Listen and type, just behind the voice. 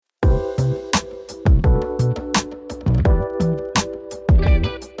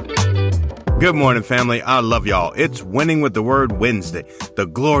Good morning, family. I love y'all. It's Winning with the Word Wednesday. The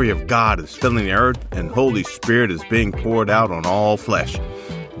glory of God is filling the earth, and Holy Spirit is being poured out on all flesh.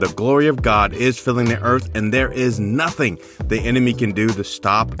 The glory of God is filling the earth, and there is nothing the enemy can do to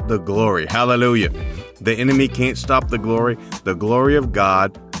stop the glory. Hallelujah. The enemy can't stop the glory. The glory of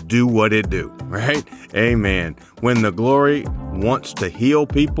God do what it do, right? Amen. When the glory wants to heal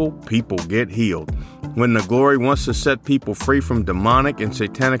people, people get healed. When the glory wants to set people free from demonic and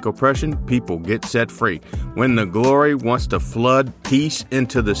satanic oppression, people get set free. When the glory wants to flood peace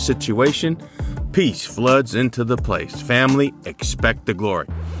into the situation, peace floods into the place. Family, expect the glory.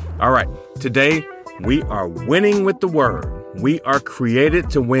 All right, today we are winning with the word. We are created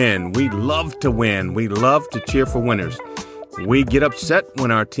to win. We love to win. We love to cheer for winners. We get upset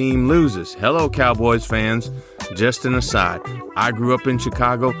when our team loses. Hello, Cowboys fans. Just an aside, I grew up in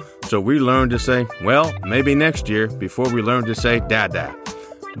Chicago, so we learned to say, well, maybe next year, before we learned to say dada.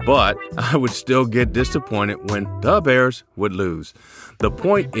 But I would still get disappointed when the Bears would lose. The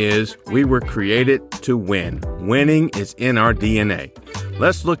point is, we were created to win. Winning is in our DNA.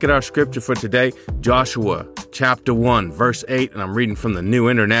 Let's look at our scripture for today, Joshua chapter 1, verse 8, and I'm reading from the New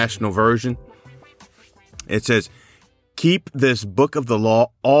International Version. It says, "Keep this book of the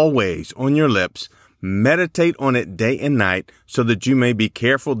law always on your lips. Meditate on it day and night so that you may be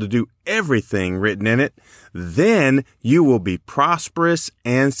careful to do everything written in it. Then you will be prosperous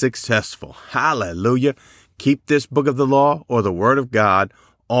and successful." Hallelujah. Keep this book of the law or the word of God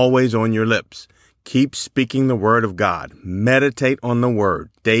always on your lips. Keep speaking the word of God. Meditate on the word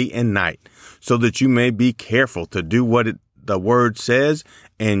day and night so that you may be careful to do what the word says,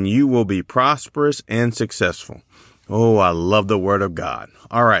 and you will be prosperous and successful. Oh, I love the word of God.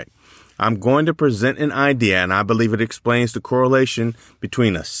 All right. I'm going to present an idea, and I believe it explains the correlation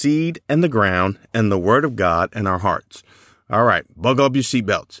between a seed and the ground and the word of God in our hearts. All right, buckle up your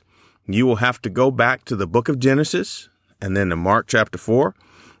seatbelts. You will have to go back to the book of Genesis, and then to Mark chapter 4,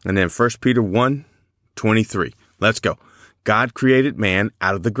 and then 1 Peter 1:23. Let's go. God created man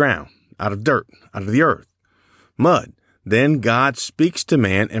out of the ground, out of dirt, out of the earth, mud. Then God speaks to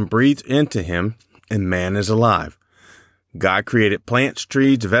man and breathes into him, and man is alive. God created plants,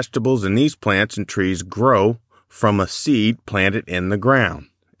 trees, vegetables, and these plants and trees grow from a seed planted in the ground.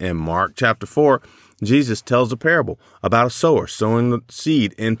 In Mark chapter 4, Jesus tells a parable about a sower sowing the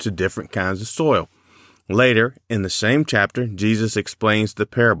seed into different kinds of soil. Later, in the same chapter, Jesus explains the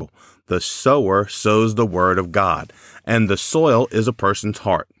parable. The sower sows the word of God, and the soil is a person's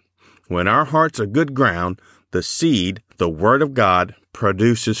heart. When our hearts are good ground, the seed, the word of God,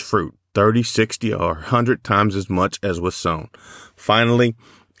 produces fruit. 30, 60, or 100 times as much as was sown. Finally,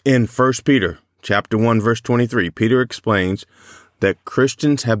 in 1 Peter chapter 1, verse 23, Peter explains that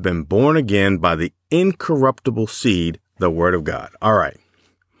Christians have been born again by the incorruptible seed, the word of God. All right.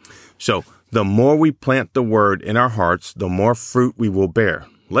 So the more we plant the word in our hearts, the more fruit we will bear.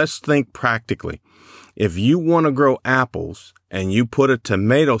 Let's think practically. If you want to grow apples and you put a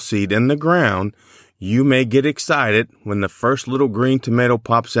tomato seed in the ground, you may get excited when the first little green tomato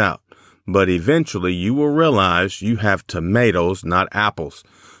pops out. But eventually you will realize you have tomatoes, not apples.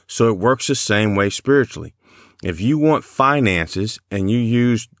 So it works the same way spiritually. If you want finances and you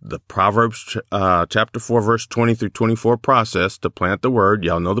use the Proverbs chapter 4, verse 20 through 24 process to plant the word,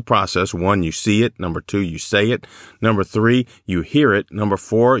 y'all know the process. 1, you see it. 2, you say it. 3, you hear it.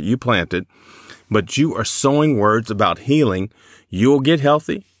 4, you plant it. But you are sowing words about healing. You'll get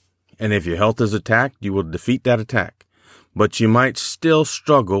healthy. And if your health is attacked, you will defeat that attack. But you might still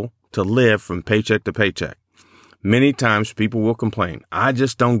struggle to live from paycheck to paycheck. Many times people will complain, I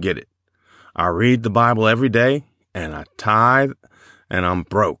just don't get it. I read the Bible every day and I tithe and I'm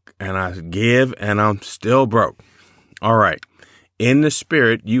broke, and I give and I'm still broke. All right. In the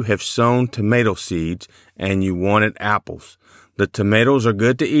spirit, you have sown tomato seeds and you wanted apples. The tomatoes are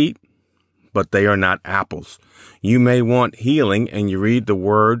good to eat, but they are not apples. You may want healing and you read the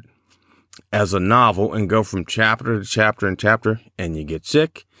word as a novel and go from chapter to chapter and chapter, and you get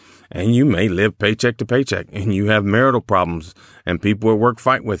sick. And you may live paycheck to paycheck, and you have marital problems, and people at work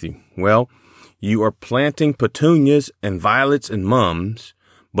fight with you. Well, you are planting petunias and violets and mums,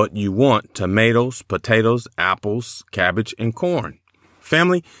 but you want tomatoes, potatoes, apples, cabbage, and corn.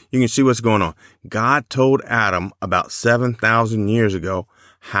 Family, you can see what's going on. God told Adam about 7,000 years ago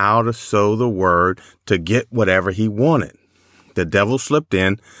how to sow the word to get whatever he wanted. The devil slipped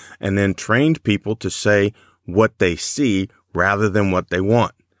in and then trained people to say what they see rather than what they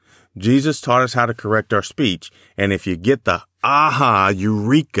want. Jesus taught us how to correct our speech, and if you get the aha,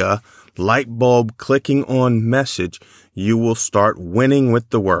 eureka, light bulb clicking on message, you will start winning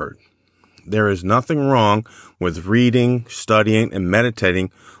with the word. There is nothing wrong with reading, studying, and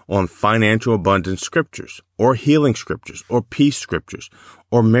meditating on financial abundance scriptures, or healing scriptures, or peace scriptures,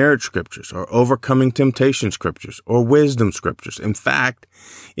 or marriage scriptures, or overcoming temptation scriptures, or wisdom scriptures. In fact,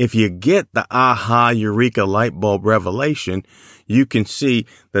 if you get the aha, eureka, light bulb revelation, you can see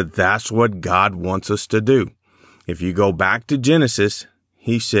that that's what God wants us to do. If you go back to Genesis,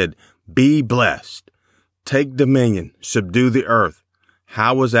 he said, be blessed, take dominion, subdue the earth.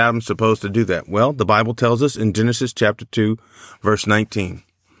 How was Adam supposed to do that? Well, the Bible tells us in Genesis chapter 2, verse 19,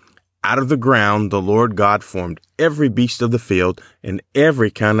 out of the ground, the Lord God formed every beast of the field and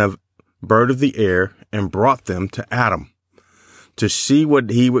every kind of bird of the air and brought them to Adam to see what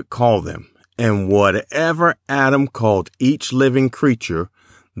he would call them. And whatever Adam called each living creature,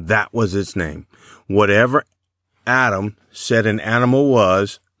 that was its name. Whatever Adam said an animal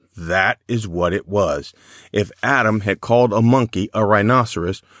was, that is what it was. If Adam had called a monkey a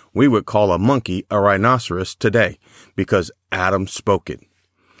rhinoceros, we would call a monkey a rhinoceros today because Adam spoke it.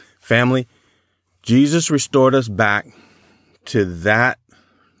 Family, Jesus restored us back to that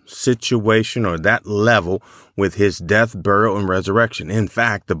situation or that level with his death, burial, and resurrection. In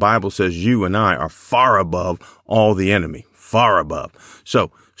fact, the Bible says you and I are far above all the enemy, far above.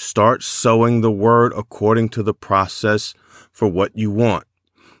 So start sowing the word according to the process for what you want.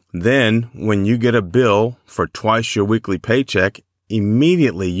 Then when you get a bill for twice your weekly paycheck,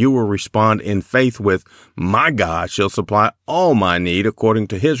 immediately you will respond in faith with, my God shall supply all my need according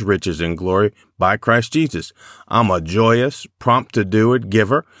to his riches and glory by Christ Jesus. I'm a joyous, prompt to do it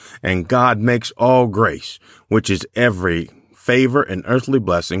giver, and God makes all grace, which is every favor and earthly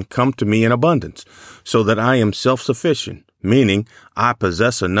blessing, come to me in abundance, so that I am self-sufficient, meaning I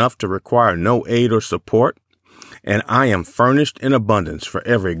possess enough to require no aid or support, and I am furnished in abundance for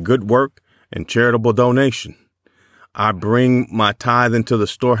every good work and charitable donation. I bring my tithe into the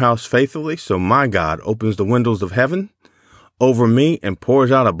storehouse faithfully, so my God opens the windows of heaven over me and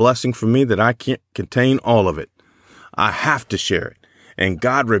pours out a blessing for me that I can't contain all of it. I have to share it, and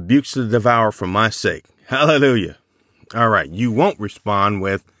God rebukes the devourer for my sake. Hallelujah. All right, you won't respond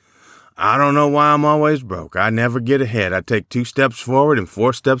with, I don't know why I'm always broke. I never get ahead. I take 2 steps forward and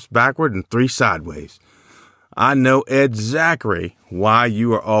 4 steps backward and 3 sideways. I know exactly why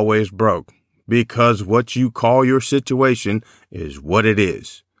you are always broke. Because what you call your situation is what it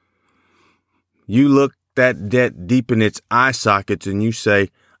is. You look that debt deep in its eye sockets and you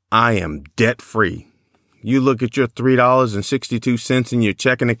say, I am debt free. You look at your $3.62 in your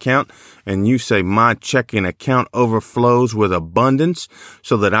checking account and you say, my checking account overflows with abundance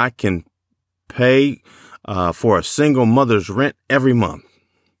so that I can pay for a single mother's rent every month.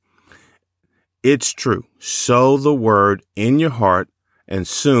 It's true. Sow the word in your heart, and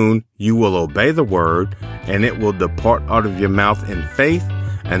soon you will obey the word, and it will depart out of your mouth in faith,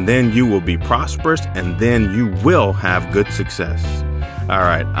 and then you will be prosperous, and then you will have good success. All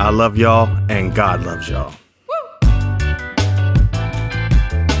right. I love y'all, and God loves y'all.